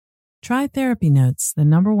Try Therapy Notes, the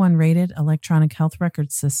 #1 rated electronic health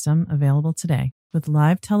record system available today. With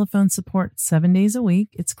live telephone support 7 days a week,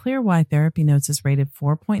 it's clear why Therapy Notes is rated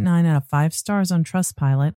 4.9 out of 5 stars on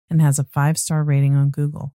Trustpilot and has a 5-star rating on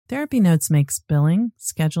Google. Therapy Notes makes billing,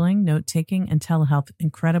 scheduling, note-taking, and telehealth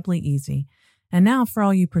incredibly easy. And now, for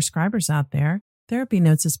all you prescribers out there, Therapy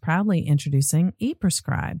Notes is proudly introducing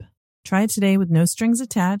ePrescribe. Try it today with no strings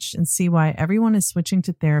attached and see why everyone is switching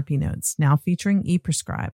to Therapy Notes, now featuring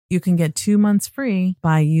ePrescribe. You can get 2 months free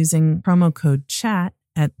by using promo code CHAT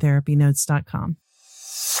at therapynotes.com.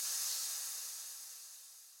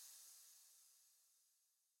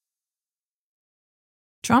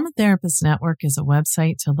 Trauma Therapist Network is a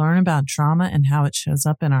website to learn about trauma and how it shows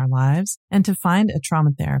up in our lives and to find a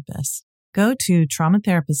trauma therapist. Go to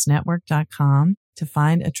traumatherapistnetwork.com to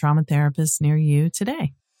find a trauma therapist near you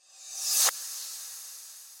today.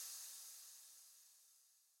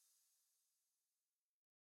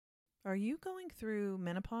 Are you going through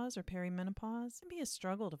menopause or perimenopause? It can be a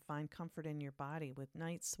struggle to find comfort in your body with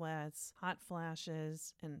night sweats, hot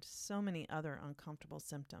flashes, and so many other uncomfortable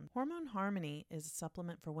symptoms. Hormone Harmony is a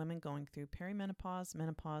supplement for women going through perimenopause,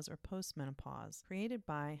 menopause, or postmenopause, created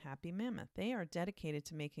by Happy Mammoth. They are dedicated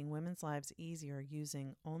to making women's lives easier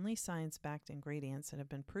using only science-backed ingredients that have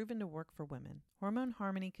been proven to work for women. Hormone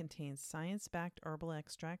Harmony contains science-backed herbal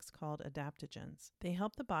extracts called adaptogens. They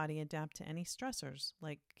help the body adapt to any stressors,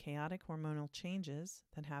 like chaotic hormonal changes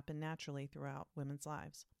that happen naturally throughout women's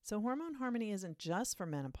lives. So Hormone Harmony isn't just for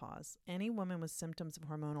menopause. Any woman with symptoms of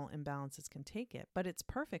hormonal imbalances can take it, but it's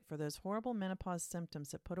perfect for those horrible menopause symptoms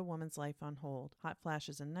that put a woman's life on hold. Hot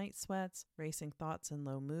flashes and night sweats, racing thoughts and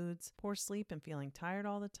low moods, poor sleep and feeling tired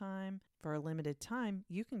all the time. For a limited time,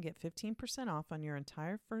 you can get 15% off on your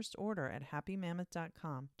entire first order at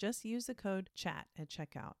happymammoth.com. Just use the code CHAT at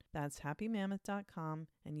checkout. That's happymammoth.com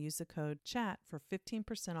and use the code CHAT for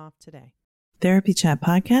 15% off today. Therapy Chat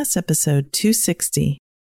Podcast, episode 260.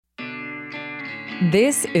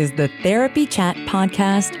 This is the Therapy Chat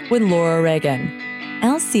Podcast with Laura Reagan,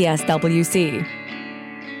 LCSWC.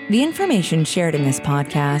 The information shared in this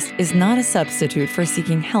podcast is not a substitute for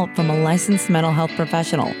seeking help from a licensed mental health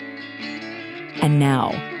professional. And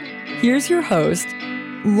now, here's your host,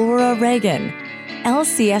 Laura Reagan,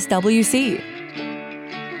 LCSWC.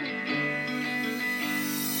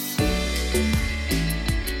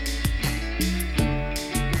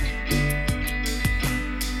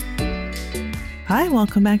 Hi,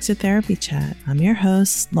 welcome back to Therapy Chat. I'm your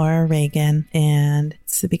host, Laura Reagan, and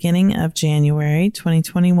it's the beginning of January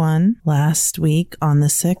 2021. Last week on the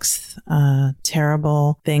 6th, a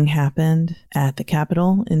terrible thing happened at the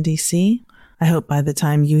Capitol in DC. I hope by the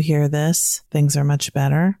time you hear this, things are much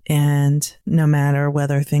better. And no matter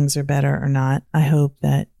whether things are better or not, I hope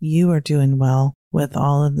that you are doing well with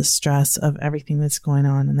all of the stress of everything that's going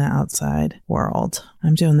on in the outside world.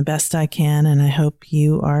 I'm doing the best I can, and I hope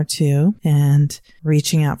you are too, and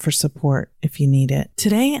reaching out for support if you need it.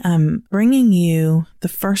 Today, I'm bringing you the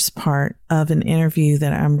first part of an interview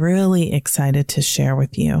that I'm really excited to share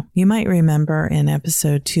with you. You might remember in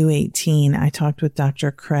episode 218, I talked with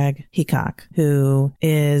Dr. Craig Heacock, who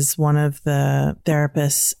is one of the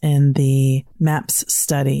therapists in the MAPS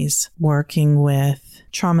studies, working with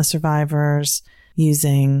trauma survivors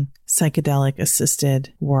using psychedelic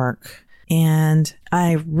assisted work. And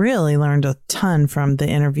I really learned a ton from the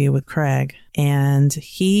interview with Craig. And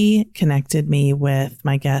he connected me with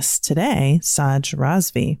my guest today, Saj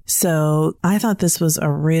Razvi. So I thought this was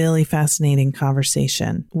a really fascinating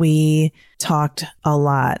conversation. We talked a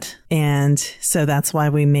lot. And so that's why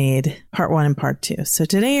we made part 1 and part 2. So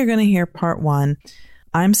today you're going to hear part 1.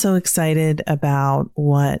 I'm so excited about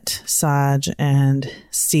what Saj and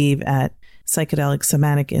Steve at Psychedelic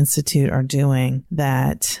Somatic Institute are doing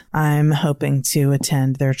that I'm hoping to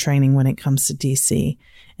attend their training when it comes to DC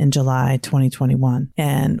in July 2021.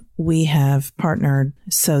 And we have partnered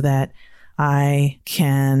so that I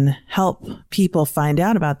can help people find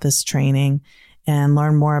out about this training and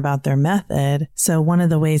learn more about their method. So one of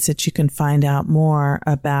the ways that you can find out more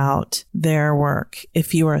about their work,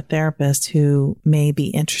 if you are a therapist who may be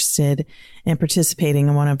interested in participating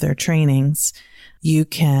in one of their trainings, you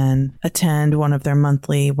can attend one of their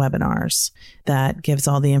monthly webinars that gives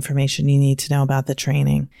all the information you need to know about the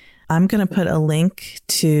training. I'm going to put a link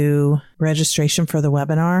to registration for the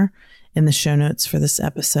webinar in the show notes for this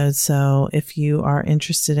episode. So if you are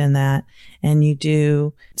interested in that and you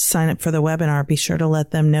do sign up for the webinar, be sure to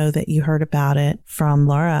let them know that you heard about it from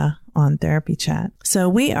Laura on Therapy Chat. So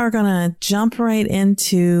we are going to jump right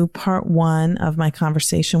into part 1 of my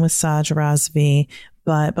conversation with Saj Razvi.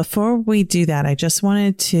 But before we do that, I just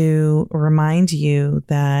wanted to remind you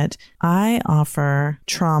that I offer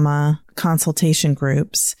trauma consultation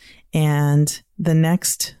groups. And the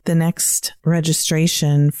next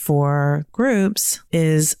registration for groups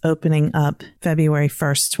is opening up February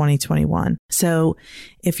 1st, 2021. So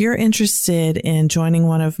if you're interested in joining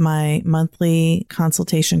one of my monthly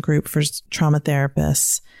consultation group for trauma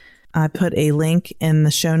therapists, I put a link in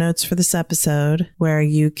the show notes for this episode where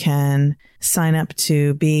you can sign up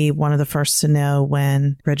to be one of the first to know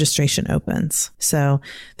when registration opens. So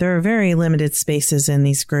there are very limited spaces in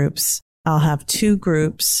these groups. I'll have 2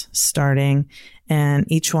 groups starting, and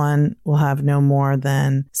each one will have no more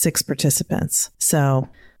than 6 participants. So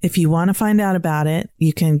if you want to find out about it,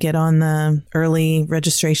 you can get on the early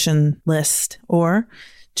registration list, or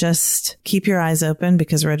just keep your eyes open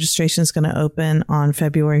because registration is going to open on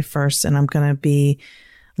February 1st, and I'm going to be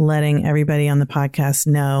letting everybody on the podcast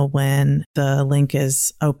know when the link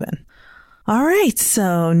is open. All right,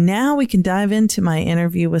 so now we can dive into my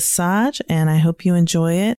interview with Saj, and I hope you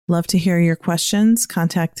enjoy it. Love to hear your questions.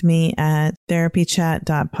 Contact me at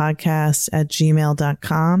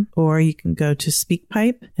therapychat.podcast@gmail.com, or you can go to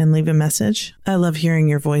SpeakPipe and leave a message. I love hearing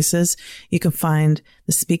your voices. You can find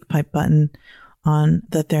the SpeakPipe button on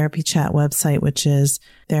the Therapy Chat website, which is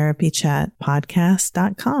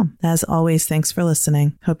therapychatpodcast.com. As always, thanks for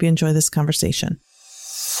listening. Hope you enjoy this conversation.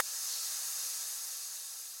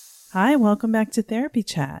 Hi, welcome back to Therapy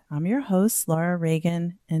Chat. I'm your host, Laura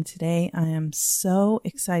Reagan, and today I am so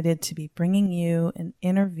excited to be bringing you an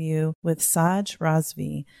interview with Saj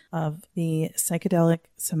Razvi of the Psychedelic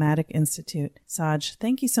Somatic Institute. Saj,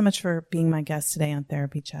 thank you so much for being my guest today on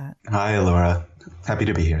Therapy Chat. Hi, Laura. Happy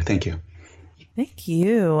to be here. Thank you. Thank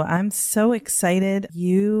you. I'm so excited.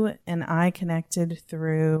 You and I connected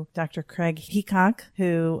through Dr. Craig Heacock,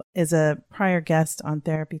 who is a prior guest on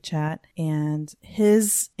Therapy Chat, and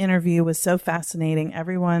his interview was so fascinating.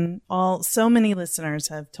 So many listeners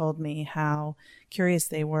have told me how curious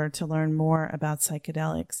they were to learn more about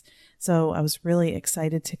psychedelics. So I was really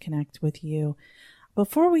excited to connect with you.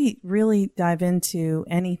 Before we really dive into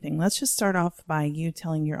anything, let's just start off by you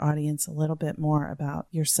telling your audience a little bit more about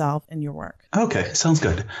yourself and your work. Okay, sounds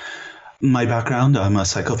good. My background, I'm a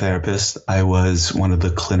psychotherapist. I was one of the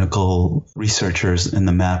clinical researchers in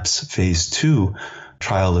the MAPS Phase 2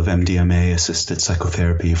 trial of MDMA-assisted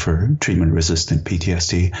psychotherapy for treatment-resistant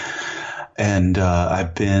PTSD. And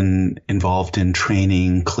I've been involved in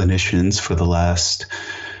training clinicians for the last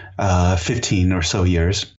 15 or so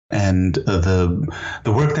years. And the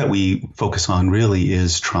work that we focus on really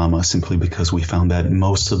is trauma, simply because we found that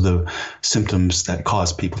most of the symptoms that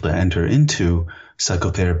cause people to enter into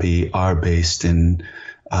psychotherapy are based in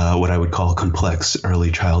what I would call complex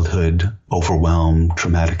early childhood, overwhelmed,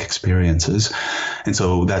 traumatic experiences. And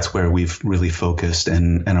so that's where we've really focused,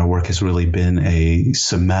 and our work has really been a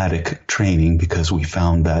somatic training, because we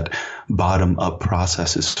found that bottom-up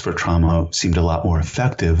processes for trauma seemed a lot more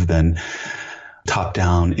effective than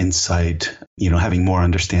top-down insight. Having more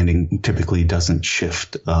understanding typically doesn't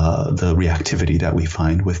shift the reactivity that we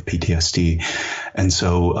find with PTSD. And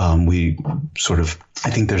so I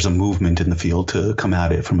think there's a movement in the field to come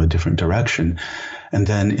at it from a different direction. And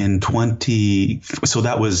then so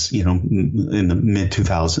that was, in the mid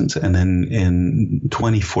 2000s. And then in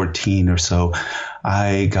 2014 or so,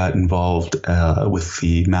 I got involved with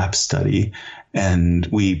the MAP study. And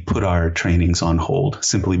we put our trainings on hold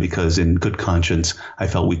simply because, in good conscience, I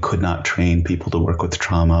felt we could not train people to work with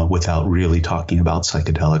trauma without really talking about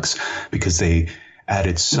psychedelics, because they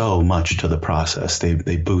added so much to the process.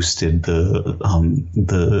 They boosted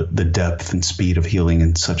the depth and speed of healing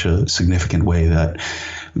in such a significant way that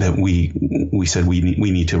we said we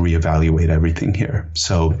need to reevaluate everything here.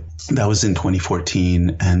 So that was in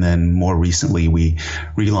 2014, and then more recently we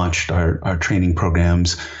relaunched our training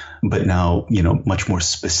programs, but now, much more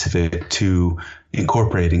specific to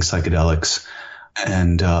incorporating psychedelics.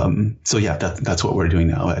 And that's what we're doing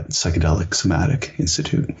now at Psychedelic Somatic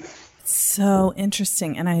Institute. So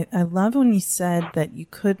interesting. And I love when you said that you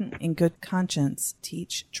couldn't, in good conscience,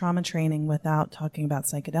 teach trauma training without talking about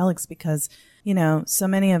psychedelics, because, so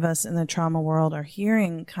many of us in the trauma world are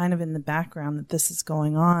hearing kind of in the background that this is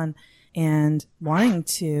going on and wanting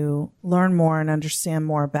to learn more and understand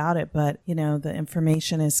more about it. But, the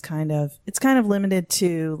information is kind of limited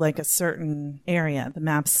to like a certain area, the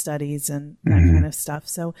MAP studies and that kind of stuff.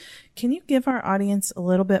 So can you give our audience a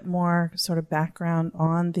little bit more sort of background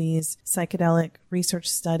on these psychedelic research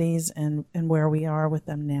studies and where we are with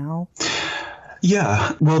them now?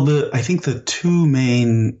 Yeah, well, I think the two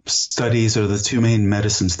main studies, or the two main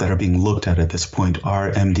medicines that are being looked at this point, are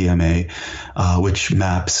MDMA, which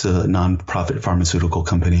MAPS, a nonprofit pharmaceutical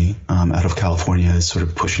company out of California, is sort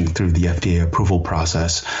of pushing through the FDA approval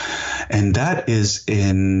process. And that is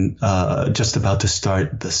in just about to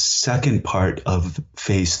start the second part of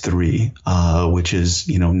phase 3, which is,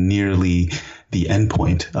 nearly the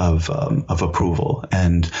endpoint of approval.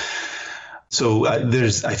 And so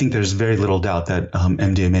I think there's very little doubt that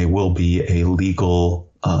MDMA will be a legal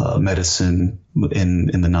medicine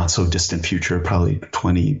in the not so distant future, probably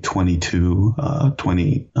 2022,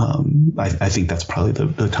 I think that's probably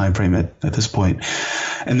the time frame at this point.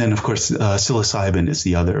 And then, of course, psilocybin is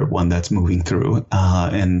the other one that's moving through.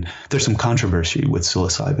 And there's some controversy with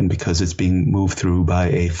psilocybin because it's being moved through by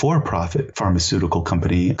a for-profit pharmaceutical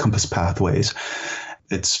company, Compass Pathways.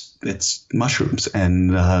 It's mushrooms,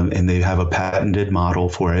 and they have a patented model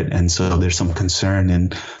for it. And so there's some concern in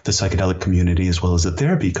the psychedelic community as well as the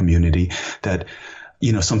therapy community that,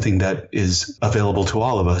 something that is available to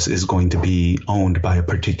all of us is going to be owned by a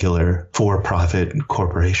particular for-profit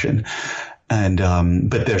corporation. And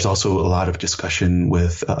but there's also a lot of discussion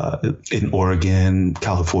with in Oregon,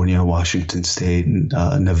 California, Washington State,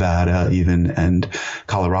 Nevada, even, and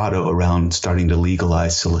Colorado around starting to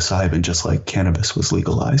legalize psilocybin, just like cannabis was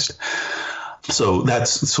legalized. So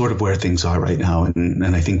that's sort of where things are right now, and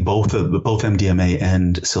I think both MDMA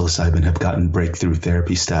and psilocybin have gotten breakthrough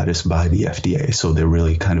therapy status by the FDA. So they're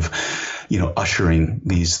really kind of, ushering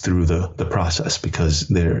these through the process because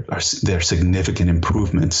there are significant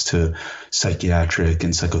improvements to psychiatric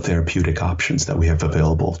and psychotherapeutic options that we have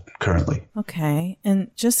available currently. Okay,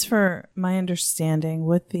 and just for my understanding,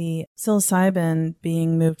 with the psilocybin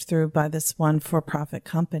being moved through by this one for-profit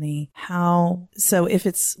company, so if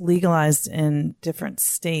it's legalized in different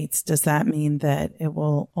states, does that mean that it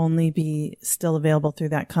will only be still available through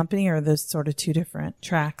that company, or are those sort of two different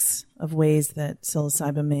tracks of ways that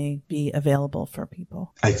psilocybin may be available for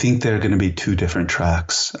people? I think there are going to be two different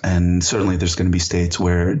tracks, and certainly there's going to be states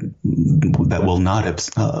where that will not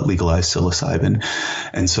have legalized psilocybin.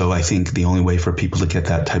 And so I think the only way for people to get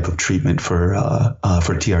that type of treatment for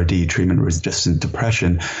TRD, treatment-resistant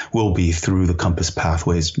depression, will be through the Compass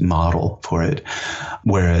Pathways model for it.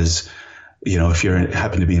 Whereas, if you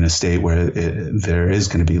happen to be in a state where there is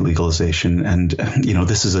going to be legalization, and,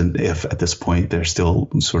 this is an if at this point, they're still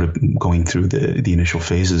sort of going through the initial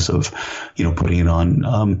phases of, putting it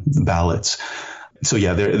on ballots. So,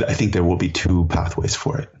 yeah, I think there will be two pathways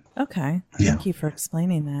for it. Okay. Thank you for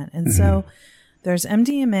explaining that. And so there's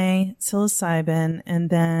MDMA, psilocybin, and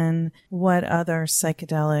then what other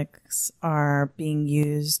psychedelics are being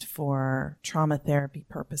used for trauma therapy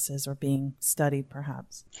purposes or being studied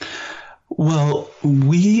perhaps? Well,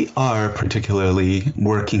 we are particularly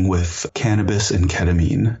working with cannabis and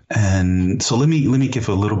ketamine. And so let me give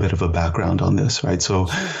a little bit of a background on this, right? So,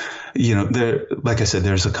 like I said,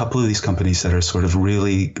 there's a couple of these companies that are sort of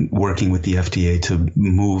really working with the FDA to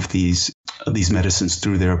move these medicines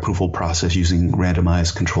through their approval process using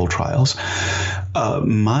randomized control trials.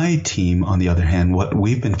 My team, on the other hand, what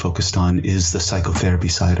we've been focused on is the psychotherapy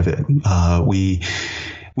side of it.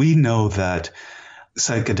 We know that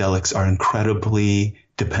psychedelics are incredibly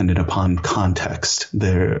dependent upon context.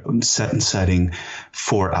 They're set and setting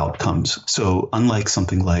for outcomes. So unlike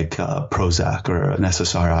something like Prozac or an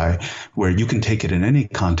SSRI, where you can take it in any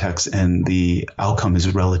context and the outcome is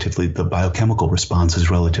the biochemical response is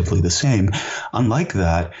relatively the same. Unlike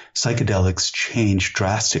that, psychedelics change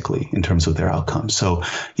drastically in terms of their outcomes. So,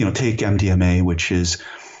 take MDMA, which is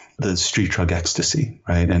the street drug ecstasy,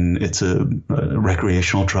 right? And it's a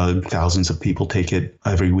recreational drug. Thousands of people take it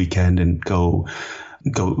every weekend and go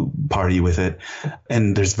party with it.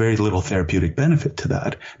 And there's very little therapeutic benefit to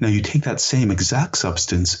that. Now you take that same exact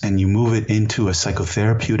substance and you move it into a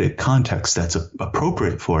psychotherapeutic context that's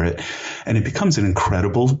appropriate for it. And it becomes an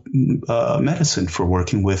incredible medicine for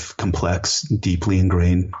working with complex, deeply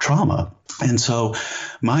ingrained trauma. And so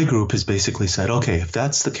my group has basically said, okay, if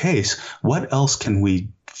that's the case, what else can we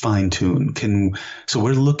fine tune? So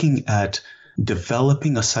we're looking at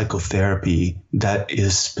developing a psychotherapy that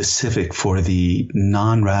is specific for the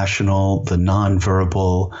non-rational, the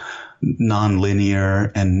non-verbal,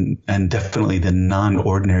 non-linear, and definitely the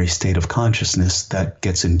non-ordinary state of consciousness that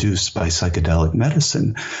gets induced by psychedelic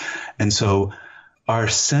medicine. And so our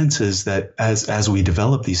sense is that as we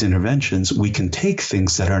develop these interventions, we can take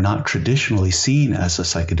things that are not traditionally seen as a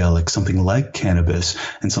psychedelic, something like cannabis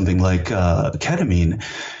and something like ketamine,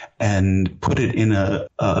 and put it in and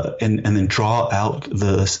then draw out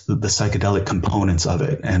the psychedelic components of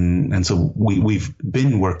it. And so we've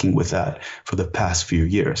been working with that for the past few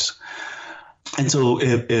years. And so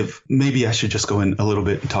if maybe I should just go in a little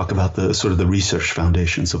bit and talk about the sort of the research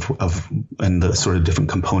foundations of and the sort of different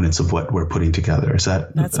components of what we're putting together.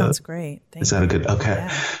 That sounds great. Is that a good? Okay.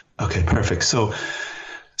 Yeah. Okay, perfect. So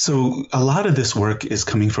So a lot of this work is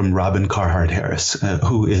coming from Robin Carhart Harris,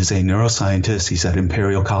 who is a neuroscientist. He's at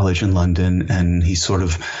Imperial College in London, and he's sort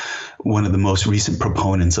of one of the most recent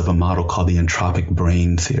proponents of a model called the entropic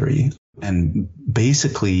brain theory. And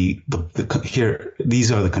basically,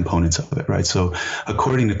 these are the components of it, right? So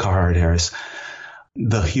according to Carhart Harris,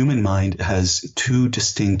 the human mind has two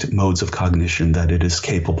distinct modes of cognition that it is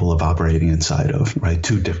capable of operating inside of, right?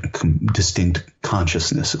 Two different distinct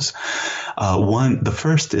consciousnesses. The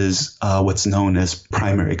first is what's known as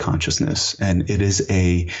primary consciousness, and it is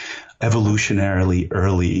a evolutionarily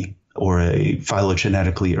early or a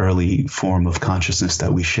phylogenetically early form of consciousness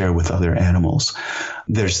that we share with other animals.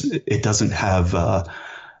 It doesn't have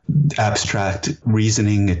abstract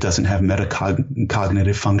reasoning. It doesn't have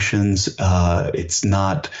metacognitive functions. It's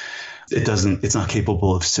not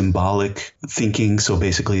capable of symbolic thinking. So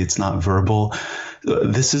basically it's not verbal.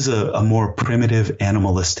 This is a more primitive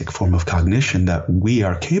animalistic form of cognition that we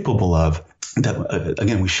are capable of, that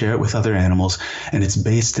again, we share it with other animals, and it's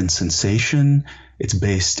based in sensation. It's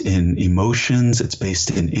based in emotions. It's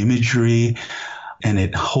based in imagery. And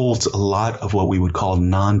it holds a lot of what we would call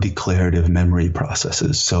non-declarative memory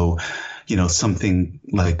processes. So, something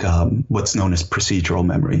like what's known as procedural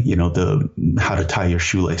memory, how to tie your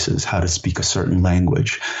shoelaces, how to speak a certain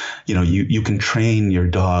language. You can train your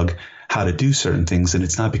dog how to do certain things, and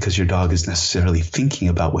it's not because your dog is necessarily thinking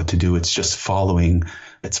about what to do. It's just following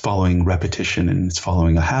repetition, and it's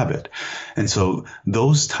following a habit. And so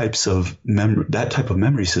that type of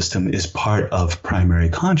memory system is part of primary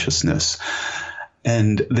consciousness.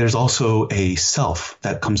 And there's also a self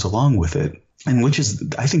that comes along with it, and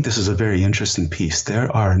I think this is a very interesting piece.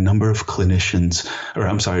 There are a number of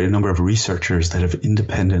a number of researchers that have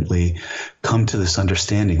independently come to this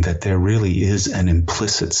understanding that there really is an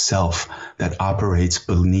implicit self that operates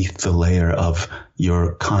beneath the layer of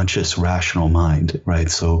your conscious, rational mind,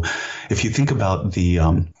 right? So if you think about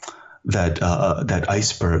that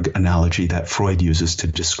iceberg analogy that Freud uses to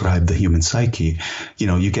describe the human psyche,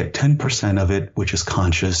 you get 10% of it, which is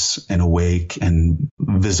conscious and awake and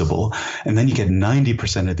visible. And then you get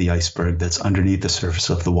 90% of the iceberg that's underneath the surface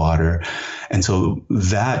of the water. And so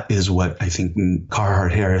that is what I think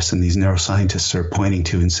Carhart Harris and these neuroscientists are pointing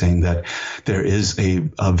to and saying that there is a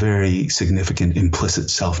very significant implicit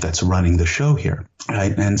self that's running the show here,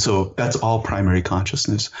 right? And so that's all primary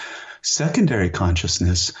consciousness. Secondary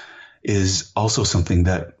consciousness is also something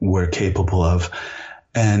that we're capable of,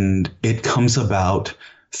 and it comes about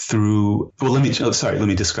through, let me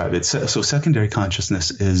describe it. So secondary consciousness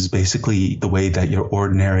is basically the way that your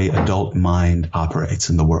ordinary adult mind operates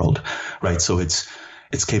in the world, right? So it's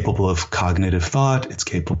capable of cognitive thought. It's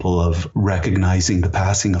capable of recognizing the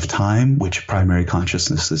passing of time, which primary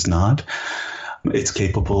consciousness is not. It's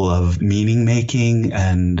capable of meaning making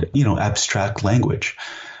and, abstract language,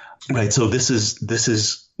 right? So this is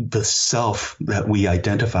the self that we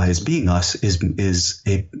identify as being us is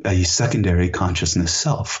a secondary consciousness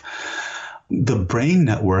self. The brain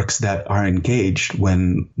networks that are engaged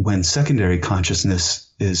when secondary consciousness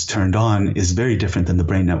is turned on is very different than the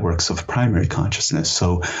brain networks of primary consciousness.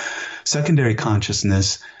 So secondary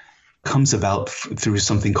consciousness comes about through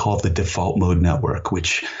something called the default mode network,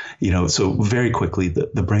 which, so very quickly,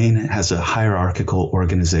 the brain has a hierarchical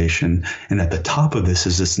organization. And at the top of this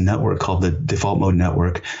is this network called the default mode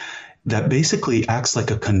network that basically acts like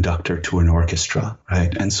a conductor to an orchestra,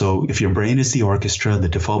 right? And so if your brain is the orchestra, the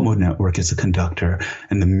default mode network is the conductor,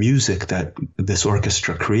 and the music that this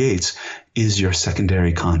orchestra creates is your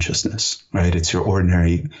secondary consciousness, right? It's your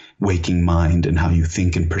ordinary waking mind and how you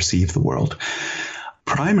think and perceive the world.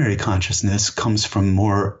 Primary consciousness comes from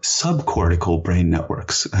more subcortical brain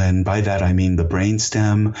networks. And by that, I mean the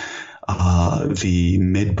brainstem, the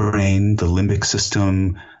midbrain, the limbic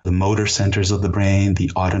system, the motor centers of the brain,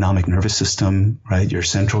 the autonomic nervous system, right? Your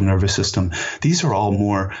central nervous system. These are all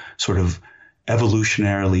more sort of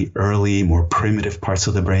evolutionarily early, more primitive parts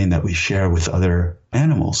of the brain that we share with other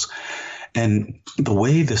animals. And the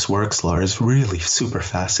way this works, Laura, is really super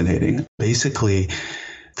fascinating. Basically,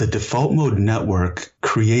 the default mode network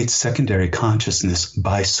creates secondary consciousness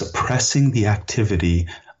by suppressing the activity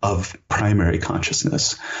of primary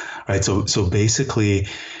consciousness, right? So basically,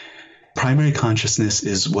 primary consciousness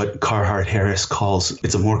is what Carhart Harris calls,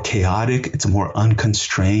 it's a more chaotic, it's a more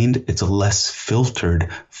unconstrained, it's a less filtered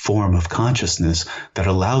form of consciousness that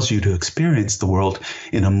allows you to experience the world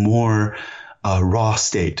in a more raw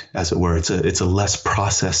state, as it were. It's a less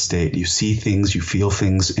processed state. You see things, you feel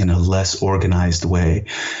things in a less organized way.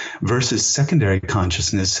 Versus secondary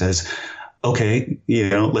consciousness says, okay, we're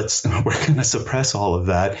going to suppress all of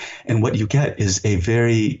that. And what you get is a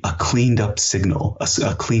cleaned up signal,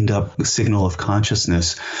 a cleaned up signal of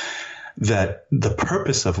consciousness, that the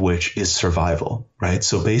purpose of which is survival, right?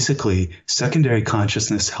 So basically, secondary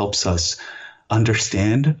consciousness helps us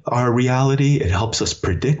understand our reality. It helps us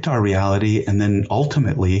predict our reality. And then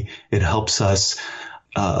ultimately, it helps us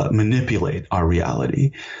manipulate our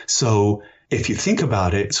reality. So if you think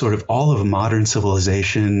about it, sort of all of modern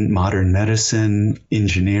civilization, modern medicine,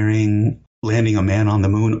 engineering, landing a man on the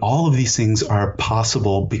moon, all of these things are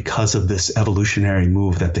possible because of this evolutionary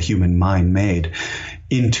move that the human mind made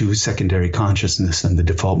into secondary consciousness and the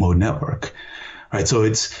default mode network. Right. So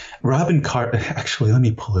it's Robin Carr. Actually, let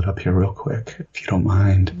me pull it up here real quick, if you don't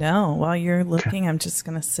mind. No, while you're looking, I'm just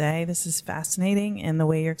going to say this is fascinating. And the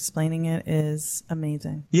way you're explaining it is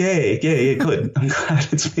amazing. Yay. Good. I'm glad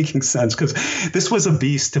it's making sense, because this was a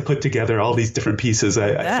beast to put together all these different pieces.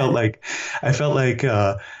 I felt like,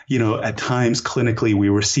 at times clinically we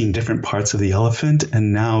were seeing different parts of the elephant.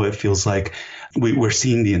 And now it feels like we're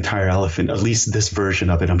seeing the entire elephant, at least this version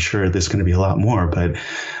of it. I'm sure there's going to be a lot more, but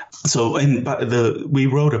we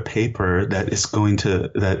wrote a paper that is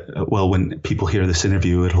when people hear this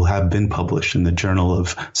interview, it'll have been published in the Journal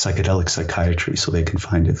of Psychedelic Psychiatry, so they can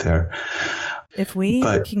find it there. If we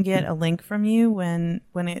can get a link from you when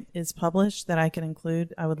it is published that I can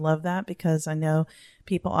include, I would love that, because I know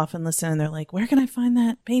people often listen and they're like, where can I find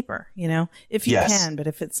that paper? If you can, but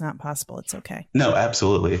if it's not possible, it's okay. No,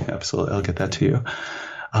 absolutely. I'll get that to you.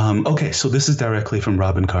 Okay, so this is directly from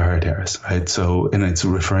Robin Carhart-Harris, right? So, and it's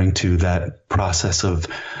referring to that process of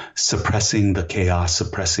suppressing the chaos,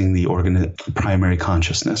 suppressing the primary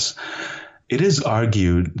consciousness. It is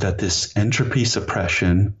argued that this entropy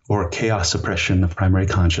suppression or chaos suppression of primary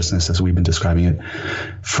consciousness, as we've been describing it,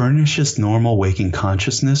 furnishes normal waking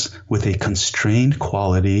consciousness with a constrained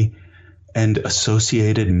quality and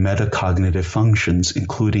associated metacognitive functions,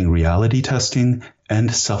 including reality testing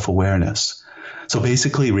and self-awareness. So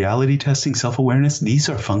basically, reality testing, self-awareness, these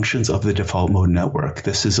are functions of the default mode network.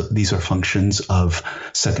 These are functions of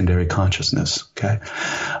secondary consciousness. Okay.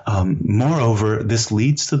 Moreover, this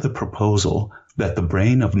leads to the proposal that the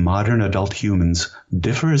brain of modern adult humans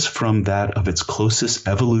differs from that of its closest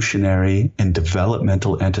evolutionary and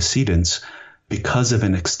developmental antecedents because of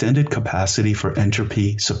an extended capacity for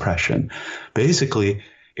entropy suppression. Basically,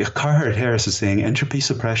 if Carhart-Harris is saying entropy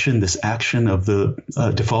suppression, this action of the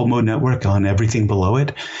default mode network on everything below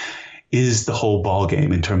it, is the whole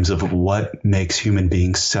ballgame in terms of what makes human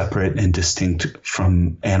beings separate and distinct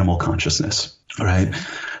from animal consciousness, right?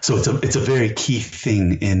 So it's a very key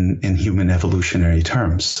thing in human evolutionary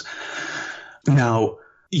terms. Now,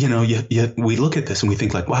 we look at this and we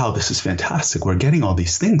think like, wow, this is fantastic. We're getting all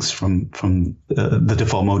these things from the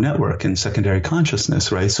default mode network and secondary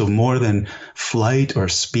consciousness, right? So more than flight or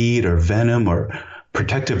speed or venom or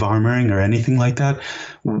protective armoring or anything like that,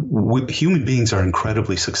 human beings are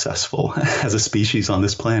incredibly successful as a species on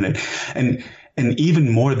this planet. And even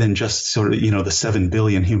more than just sort of, the 7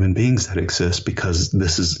 billion human beings that exist, because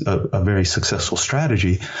this is a very successful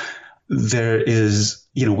strategy. There is,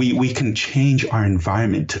 we can change our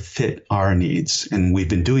environment to fit our needs. And we've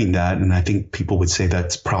been doing that. And I think people would say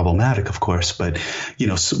that's problematic, of course. But,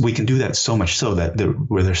 we can do that so much so that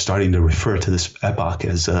where they're starting to refer to this epoch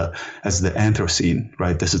as the Anthropocene,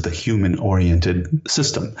 right? This is the human-oriented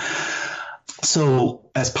system. So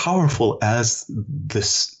as powerful as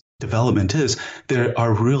this development is, there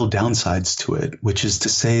are real downsides to it, which is to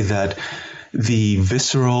say that the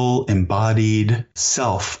visceral embodied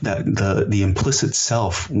self, that the implicit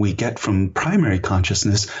self we get from primary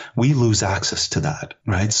consciousness, we lose access to that,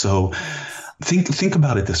 right? So think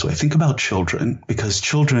about it this way. Think about children, because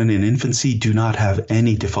children in infancy do not have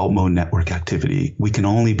any default mode network activity. We can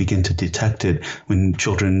only begin to detect it when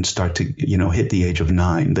children start to, hit the age of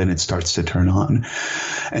 9, then it starts to turn on.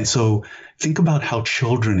 And so think about how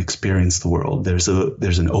children experience the world. There's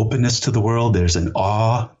an openness to the world. There's an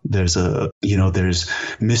awe. There's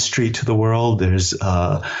mystery to the world. There's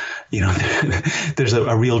a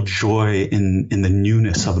real joy in the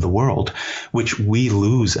newness of the world, which we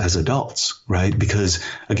lose as adults, right? Because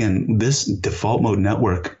again, this default mode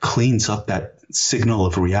network cleans up that signal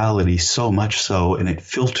of reality so much so, and it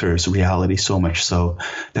filters reality so much so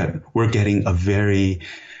that we're getting a very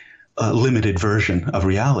limited version of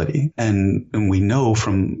reality. And we know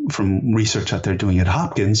from research that they're doing at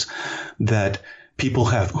Hopkins that people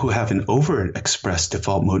who have an overexpressed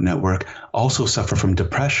default mode network also suffer from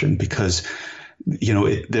depression, because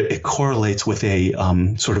it correlates with a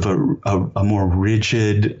sort of a more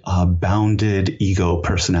rigid, bounded ego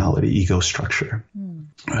personality, ego structure.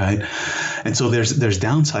 Right. And so there's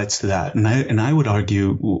downsides to that. And I would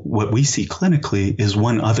argue what we see clinically is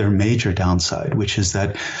one other major downside, which is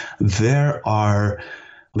that there are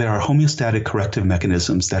homeostatic corrective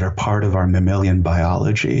mechanisms that are part of our mammalian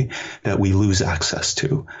biology that we lose access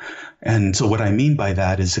to. And so what I mean by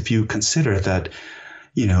that is if you consider that,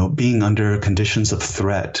 being under conditions of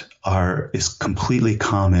threat is completely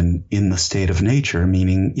common in the state of nature,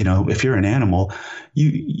 meaning, if you're an animal,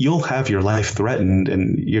 you'll have your life threatened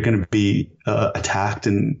and you're going to be attacked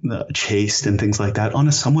and chased and things like that on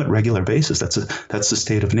a somewhat regular basis. That's the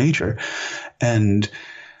state of nature.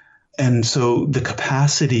 And so the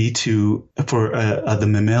capacity for the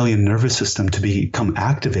mammalian nervous system to become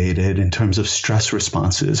activated in terms of stress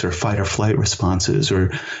responses or fight or flight responses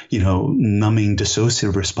or, numbing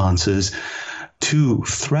dissociative responses to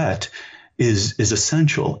threat is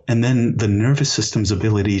essential. And then the nervous system's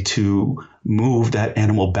ability to move that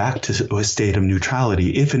animal back to a state of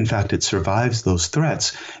neutrality, if in fact it survives those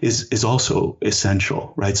threats, is also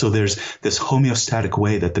essential, right? So there's this homeostatic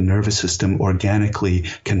way that the nervous system organically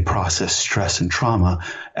can process stress and trauma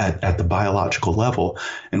at the biological level.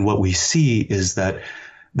 And what we see is that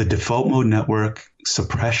the default mode network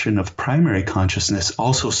suppression of primary consciousness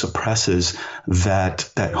also suppresses that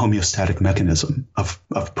homeostatic mechanism of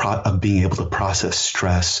being able to process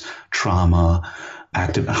stress, trauma,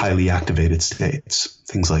 highly activated states,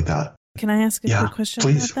 things like that. Can I ask a quick question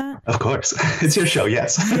please. about that? Of course. It's your show.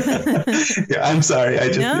 Yes. Yeah, I'm sorry.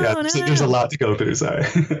 There's a lot to go through. Sorry.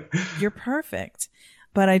 You're perfect.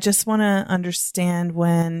 But I just want to understand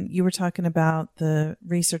when you were talking about the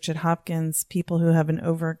research at Hopkins, people who have an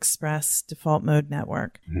overexpressed default mode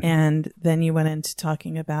network. Mm-hmm. And then you went into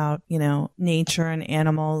talking about, nature and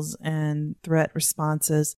animals and threat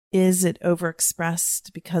responses. Is it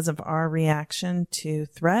overexpressed because of our reaction to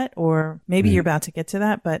threat? Or maybe you're about to get to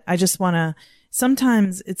that, but I just want to,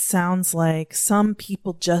 sometimes it sounds like some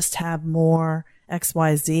people just have more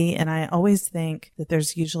XYZ. And I always think that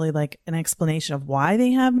there's usually like an explanation of why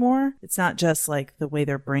they have more. It's not just like the way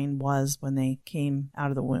their brain was when they came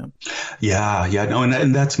out of the womb. Yeah. No,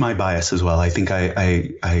 and that's my bias as well. I think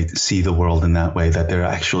I see the world in that way, that they're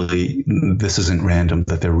actually, this isn't random,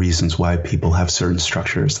 that there are reasons why people have certain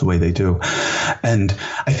structures the way they do. And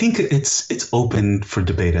I think it's open for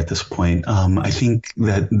debate at this point. I think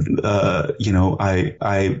that,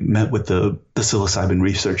 I met with the psilocybin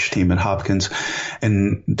research team at Hopkins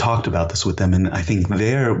and talked about this with them. And I think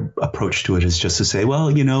their approach to it is just to say, well,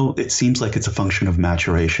 it seems like it's a function of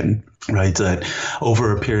maturation, right? That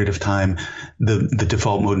over a period of time, the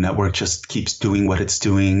default mode network just keeps doing what it's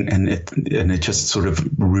doing, and it just sort of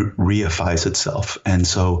reifies itself. And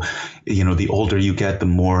so, the older you get, the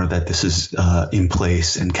more that this is in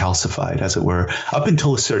place and calcified, as it were, up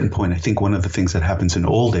until a certain point. I think one of the things that happens in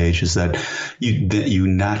old age is that you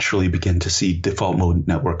naturally begin to see default mode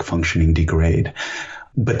network functioning degrade.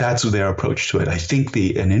 But that's their approach to it. I think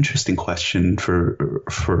an interesting question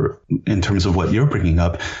for in terms of what you're bringing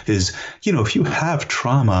up is, if you have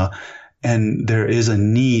trauma and there is a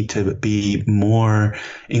need to be more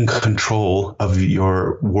in control of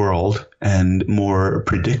your world and more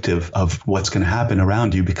predictive of what's going to happen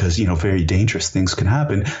around you, because, very dangerous things can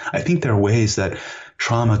happen. I think there are ways that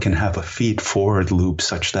trauma can have a feed forward loop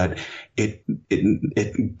such that it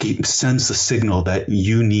sends the signal that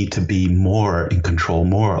you need to be more in control,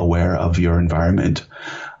 more aware of your environment.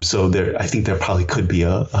 So I think there probably could be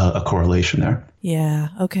a correlation there. Yeah.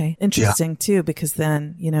 Okay. Interesting too, because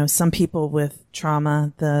then, some people with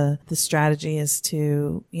trauma, the strategy is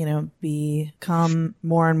to, become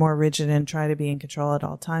more and more rigid and try to be in control at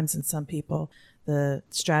all times. And some people, the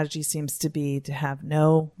strategy seems to be to have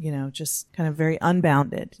no, just kind of very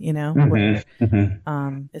unbounded, where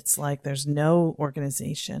it's like there's no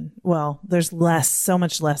organization. Well, there's so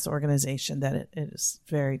much less organization that it is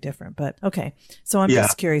very different. But okay. So I'm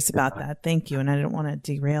just curious about that. Thank you. And I didn't want to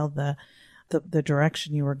derail the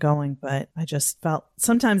direction you were going, but I just felt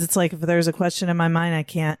sometimes it's like if there's a question in my mind, I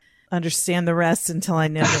can't understand the rest until I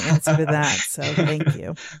know the answer to that. So thank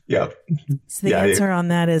you. Yeah. So the answer on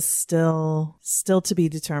that is still to be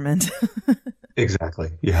determined.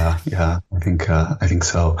 Exactly. Yeah. I think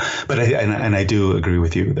so. But I do agree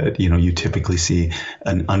with you that, you typically see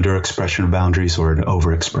an underexpression of boundaries or an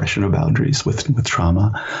overexpression of boundaries with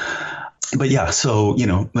trauma. But yeah, so,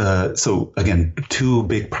 so again, two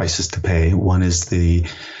big prices to pay. One is the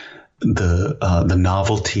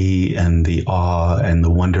novelty and the awe and the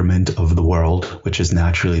wonderment of the world, which is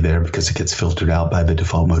naturally there because it gets filtered out by the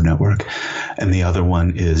default mode network. And the other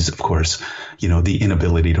one is, of course, the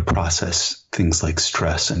inability to process things like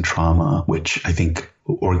stress and trauma, which I think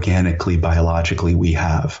organically, biologically we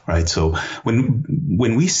have, right? So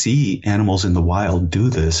when we see animals in the wild do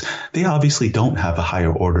this, they obviously don't have a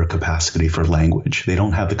higher order capacity for language. They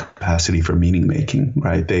don't have the capacity for meaning making,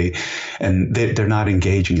 right? They're not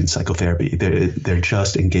engaging in psychotherapy. They're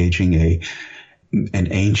just engaging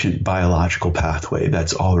an ancient biological pathway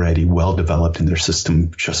that's already well developed in their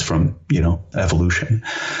system just from, evolution.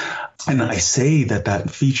 And I say that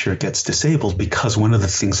feature gets disabled because one of the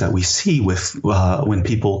things that we see with when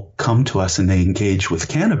people come to us and they engage with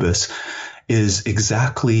cannabis is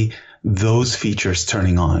exactly those features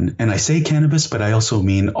turning on. And I say cannabis, but I also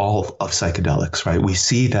mean all of psychedelics, right? We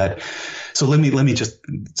see that. So let me just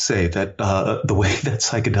say that the way that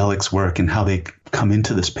psychedelics work and how they come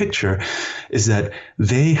into this picture is that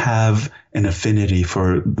they have an affinity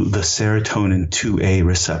for the serotonin 2A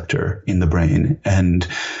receptor in the brain. And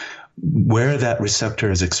where that receptor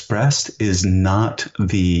is expressed is not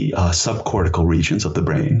the subcortical regions of the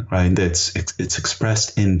brain, right? It's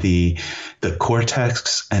expressed in the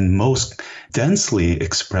cortex and most densely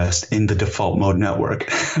expressed in the default mode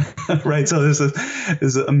network, right? So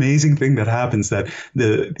there's an amazing thing that happens that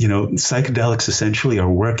psychedelics essentially are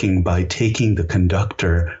working by taking the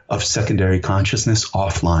conductor of secondary consciousness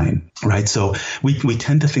offline, right? So we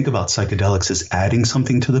tend to think about psychedelics as adding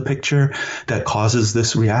something to the picture that causes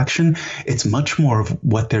this reaction. It's much more of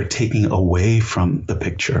what they're taking away from the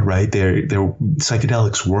picture, right?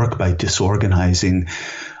 Psychedelics work by disorganizing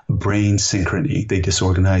brain synchrony. They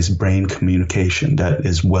disorganize brain communication that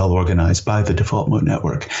is well organized by the default mode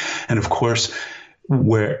network. And of course,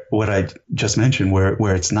 what I just mentioned,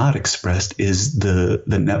 where it's not expressed is the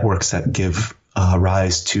networks that give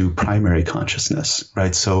rise to primary consciousness,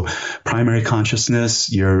 right? So primary consciousness,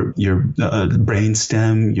 your brain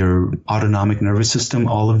stem, your autonomic nervous system,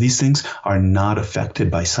 all of these things are not affected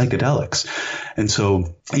by psychedelics. And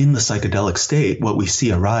so in the psychedelic state, what we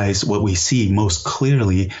see most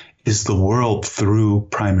clearly is the world through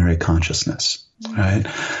primary consciousness, right?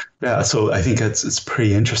 Yeah, so I think it's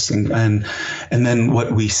pretty interesting. And then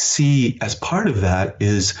what we see as part of that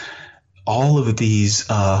is all of these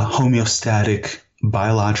homeostatic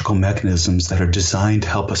biological mechanisms that are designed to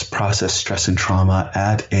help us process stress and trauma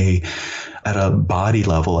at a body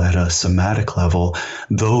level, at a somatic level,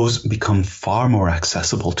 those become far more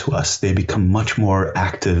accessible to us. They become much more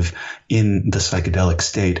active in the psychedelic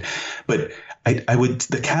state. But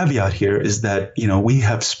the caveat here is that, we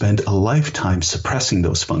have spent a lifetime suppressing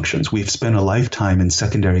those functions. We've spent a lifetime in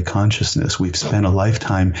secondary consciousness. We've spent a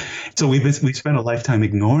lifetime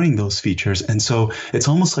ignoring those features. And so it's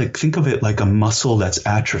almost like, think of it like a muscle that's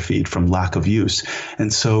atrophied from lack of use.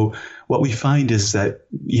 And so what we find is that,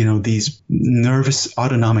 these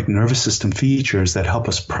autonomic nervous system features that help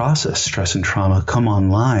us process stress and trauma come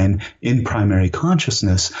online in primary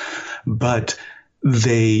consciousness, but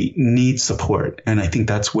they need support. And I think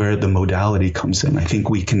that's where the modality comes in. I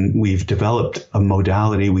think we've developed a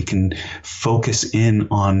modality. We can focus in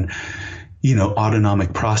on,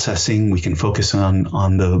 autonomic processing. We can focus on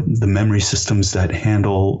the memory systems that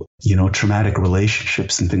handle, traumatic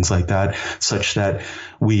relationships and things like that, such that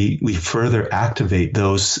we further activate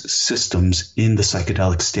those systems in the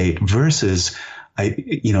psychedelic state versus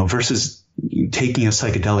taking a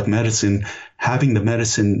psychedelic medicine, having the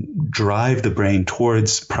medicine drive the brain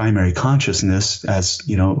towards primary consciousness as,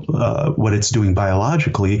 what it's doing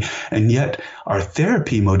biologically. And yet our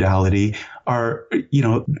therapy modality are,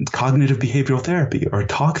 cognitive behavioral therapy or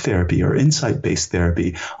talk therapy or insight-based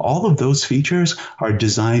therapy. All of those features are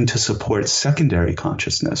designed to support secondary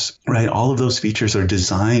consciousness, right? All of those features are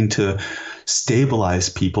designed to stabilize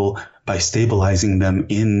people by stabilizing them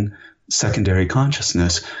in secondary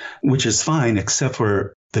consciousness, which is fine, except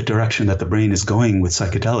for the direction that the brain is going with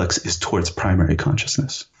psychedelics is towards primary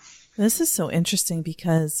consciousness. This is so interesting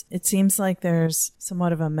because it seems like there's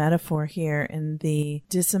somewhat of a metaphor here in the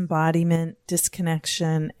disembodiment,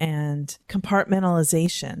 disconnection, and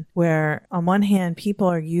compartmentalization, where on one hand, people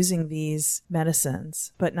are using these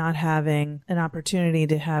medicines, but not having an opportunity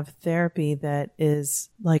to have therapy that is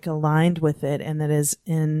like aligned with it and that is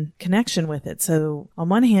in connection with it. So on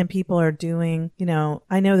one hand, people are doing,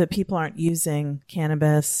 I know that people aren't using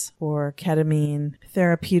cannabis or ketamine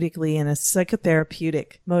therapeutically in a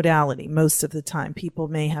psychotherapeutic modality. Most of the time, people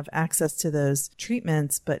may have access to those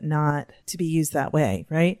treatments, but not to be used that way,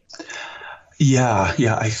 right? Yeah.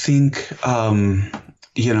 I think,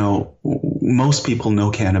 most people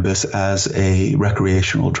know cannabis as a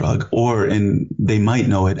recreational drug, they might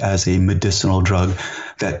know it as a medicinal drug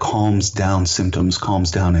that calms down symptoms,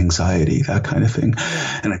 calms down anxiety, that kind of thing.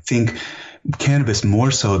 And I think cannabis,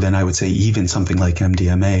 more so than I would say even something like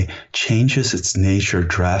MDMA, changes its nature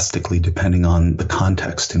drastically depending on the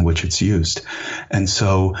context in which it's used. And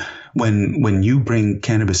so when you bring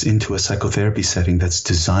cannabis into a psychotherapy setting that's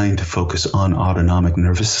designed to focus on autonomic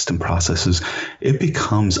nervous system processes, it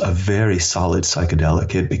becomes a very solid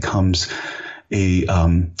psychedelic. It becomes a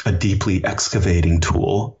deeply excavating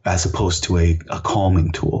tool as opposed to a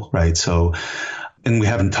calming tool, right? So, and we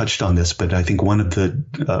haven't touched on this, but I think one of the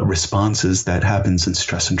responses that happens in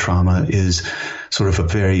stress and trauma is sort of a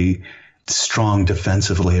very strong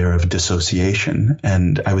defensive layer of dissociation.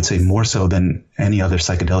 And I would say more so than any other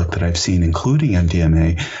psychedelic that I've seen, including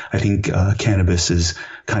MDMA, I think cannabis is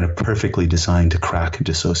kind of perfectly designed to crack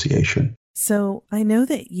dissociation. So I know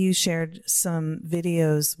that you shared some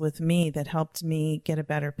videos with me that helped me get a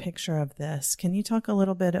better picture of this. Can you talk a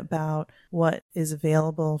little bit about what is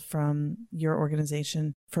available from your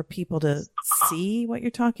organization for people to see what you're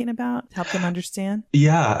talking about, help them understand?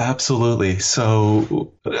 Yeah, absolutely.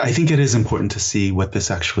 So I think it is important to see what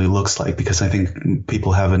this actually looks like, because I think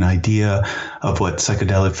people have an idea of what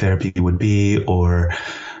psychedelic therapy would be, or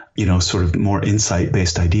sort of more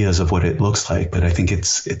insight-based ideas of what it looks like. But I think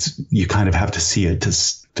it's you kind of have to see it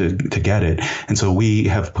to get it. And so we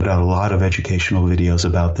have put out a lot of educational videos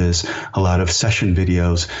about this, a lot of session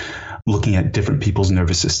videos looking at different people's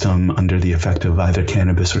nervous system under the effect of either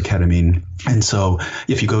cannabis or ketamine. And so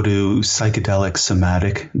if you go to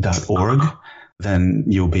psychedelicsomatic.org, then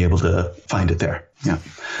you'll be able to find it there. Yeah.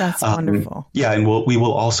 That's wonderful. Yeah. And we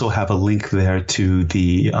will also have a link there to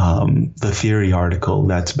the theory article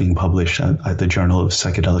that's being published at the Journal of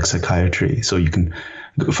Psychedelic Psychiatry. So you can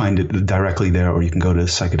find it directly there, or you can go to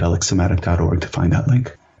psychedelicsomatic.org to find that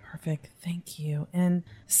link. Perfect. Thank you. And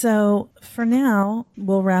so for now,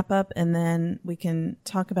 we'll wrap up and then we can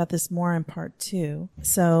talk about this more in part 2.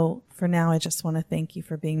 So for now, I just want to thank you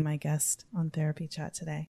for being my guest on Therapy Chat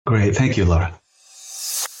today. Great. Thank you, Laura.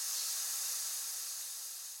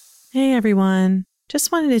 Hey, everyone.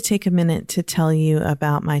 Just wanted to take a minute to tell you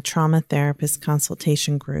about my trauma therapist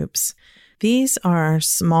consultation groups. These are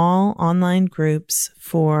small online groups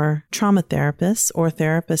for trauma therapists or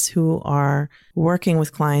therapists who are working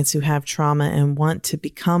with clients who have trauma and want to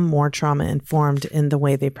become more trauma informed in the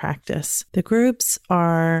way they practice. The groups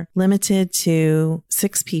are limited to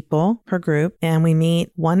 6 people per group, and we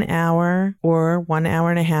meet 1 hour or 1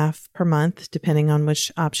 hour and a half per month, depending on which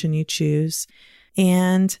option you choose.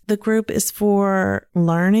 And the group is for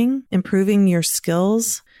learning, improving your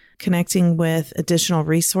skills, connecting with additional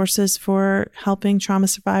resources for helping trauma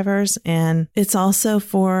survivors. And it's also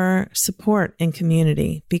for support and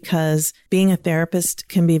community, because being a therapist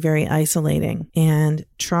can be very isolating and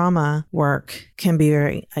trauma work can be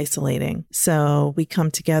very isolating. So we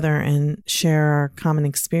come together and share our common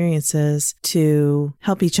experiences to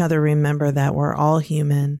help each other remember that we're all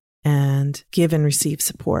human and give and receive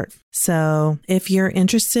support. So if you're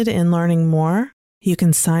interested in learning more, you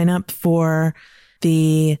can sign up for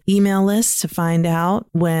the email list to find out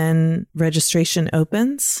when registration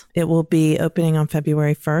opens. It will be opening on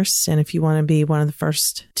February 1st. And if you want to be one of the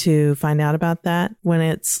first to find out about that when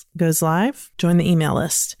it goes live, join the email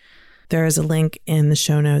list. There is a link in the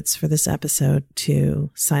show notes for this episode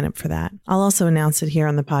to sign up for that. I'll also announce it here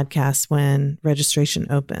on the podcast when registration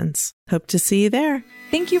opens. Hope to see you there.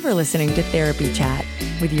 Thank you for listening to Therapy Chat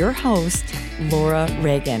with your host, Laura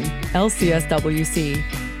Reagan, LCSWC.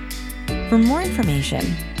 For more information,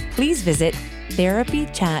 please visit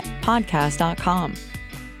therapychatpodcast.com.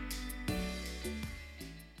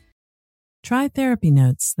 Try Therapy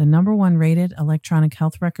Notes, the #1 rated electronic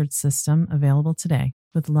health record system available today.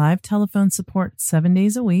 With live telephone support 7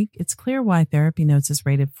 days a week, it's clear why Therapy Notes is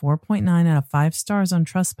rated 4.9 out of 5 stars on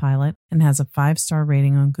Trustpilot and has a 5-star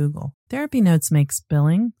rating on Google. Therapy Notes makes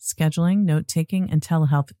billing, scheduling, note-taking, and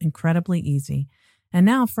telehealth incredibly easy. And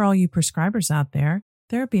now, for all you prescribers out there,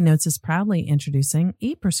 Therapy Notes is proudly introducing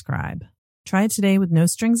ePrescribe. Try it today with no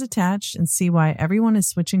strings attached and see why everyone is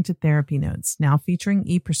switching to Therapy Notes, now featuring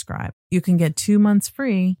ePrescribe. You can get 2 months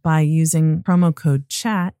free by using promo code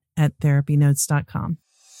CHAT at therapynotes.com.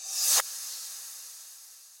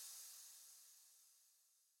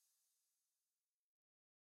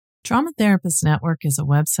 Trauma Therapist Network is a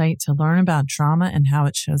website to learn about trauma and how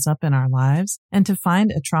it shows up in our lives and to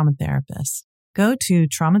find a trauma therapist. Go to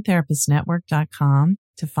traumatherapistnetwork.com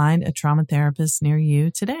to find a trauma therapist near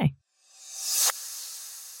you today.